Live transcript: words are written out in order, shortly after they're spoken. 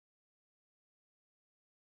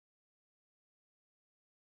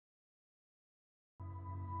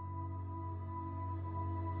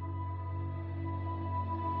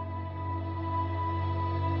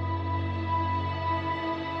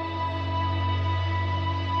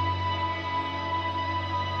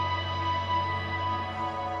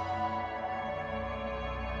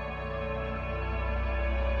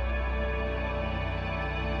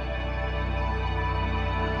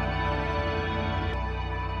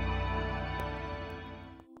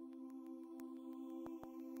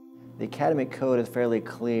The Academy Code is fairly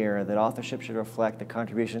clear that authorship should reflect the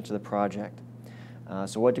contributions to the project.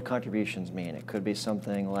 So what do contributions mean? It could be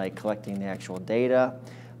something like collecting the actual data,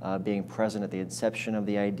 being present at the inception of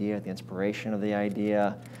the idea, at the inspiration of the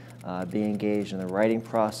idea, being engaged in the writing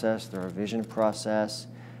process, the revision process,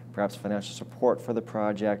 perhaps financial support for the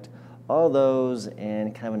project. All those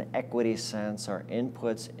in kind of an equity sense are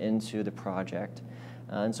inputs into the project.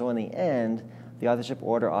 And so in the end, the authorship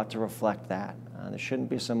order ought to reflect that. There shouldn't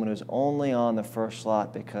be someone who's only on the first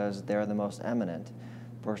slot because they're the most eminent.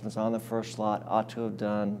 The person that's on the first slot ought to have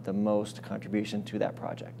done the most contribution to that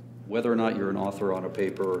project. Whether or not you're an author on a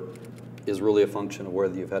paper is really a function of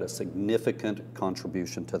whether you've had a significant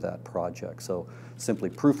contribution to that project. So simply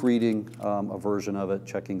proofreading a version of it,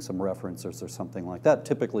 checking some references or something like that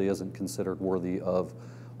typically isn't considered worthy of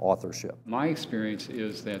authorship. My experience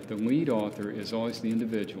is that the lead author is always the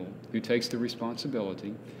individual who takes the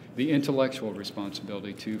responsibility, the intellectual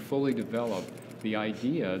responsibility to fully develop the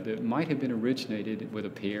idea that might have been originated with a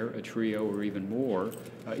pair, a trio, or even more,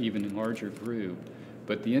 even a larger group.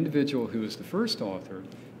 But the individual who is the first author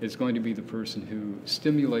is going to be the person who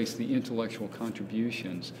stimulates the intellectual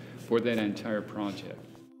contributions for that entire project.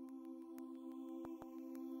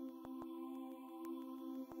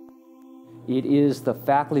 It is the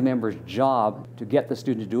faculty member's job to get the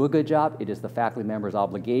student to do a good job. It is the faculty member's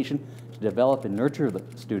obligation to develop and nurture the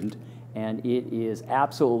student, and it is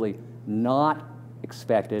absolutely not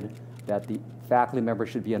expected that the faculty member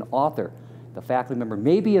should be an author. The faculty member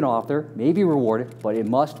may be an author, may be rewarded, but it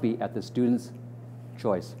must be at the student's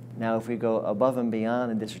choice. Now, if we go above and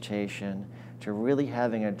beyond the dissertation to really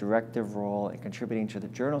having a directive role in contributing to the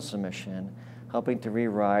journal submission, helping to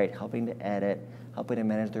rewrite, helping to edit, helping to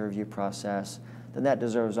manage the review process, then that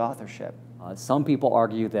deserves authorship. Some people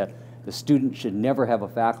argue that the student should never have a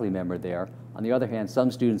faculty member there. On the other hand,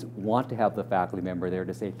 some students want to have the faculty member there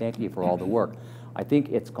to say thank you for all the work. I think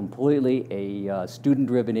it's completely a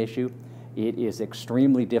student-driven issue. It is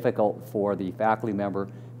extremely difficult for the faculty member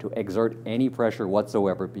to exert any pressure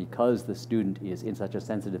whatsoever because the student is in such a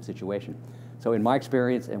sensitive situation. So in my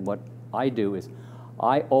experience and what I do is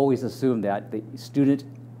I always assume that the student,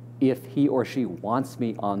 if he or she wants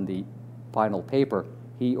me on the final paper,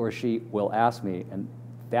 he or she will ask me, and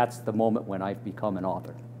that's the moment when I become an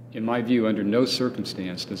author. In my view, under no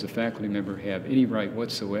circumstance does a faculty member have any right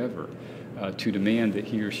whatsoever to demand that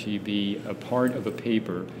he or she be a part of a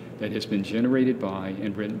paper that has been generated by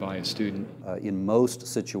and written by a student. In most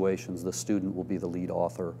situations, the student will be the lead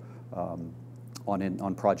author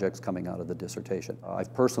on projects coming out of the dissertation.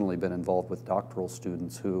 I've personally been involved with doctoral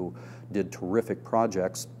students who did terrific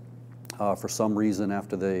projects. For some reason,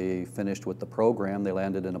 after they finished with the program, they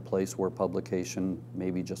landed in a place where publication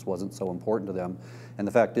maybe just wasn't so important to them. And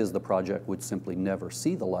the fact is, the project would simply never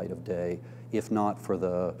see the light of day if not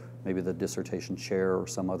for maybe the dissertation chair or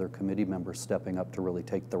some other committee member stepping up to really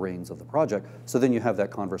take the reins of the project. So then you have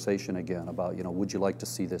that conversation again about, would you like to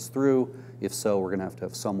see this through? If so, we're going to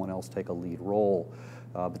have someone else take a lead role.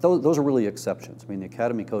 But those are really exceptions. I mean, the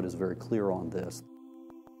Academy Code is very clear on this.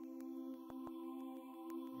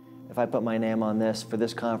 If I put my name on this for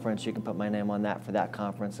this conference, you can put my name on that for that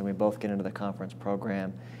conference, and we both get into the conference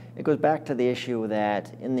program. It goes back to the issue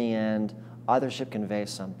that, in the end, authorship conveys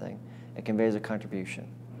something. It conveys a contribution.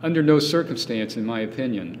 Under no circumstance, in my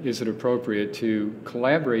opinion, is it appropriate to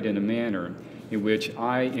collaborate in a manner in which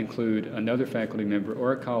I include another faculty member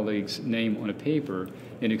or a colleague's name on a paper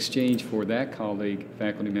in exchange for that colleague,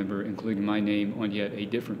 faculty member, including my name on yet a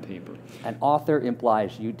different paper. An author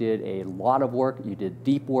implies you did a lot of work, you did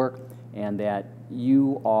deep work, and that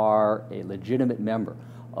you are a legitimate member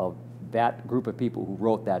of that group of people who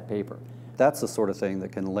wrote that paper. That's the sort of thing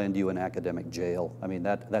that can land you in academic jail. I mean,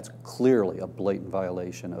 that's clearly a blatant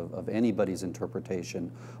violation of anybody's interpretation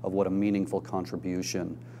of what a meaningful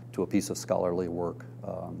contribution to a piece of scholarly work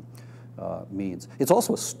means. It's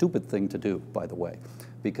also a stupid thing to do, by the way,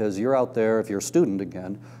 because you're out there, if you're a student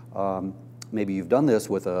again, maybe you've done this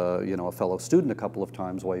with a fellow student a couple of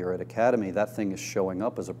times while you're at Academy. That thing is showing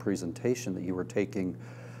up as a presentation that you were taking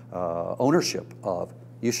ownership of.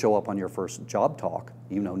 You show up on your first job talk,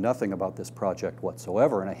 you know nothing about this project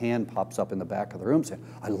whatsoever, and a hand pops up in the back of the room saying,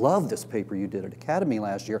 I love this paper you did at Academy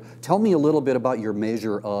last year. Tell me a little bit about your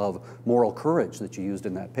measure of moral courage that you used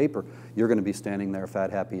in that paper. You're going to be standing there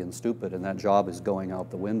fat, happy, and stupid, and that job is going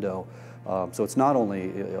out the window. So it's not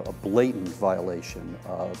only a blatant violation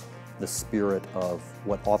of the spirit of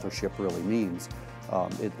what authorship really means,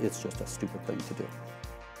 it's just a stupid thing to do.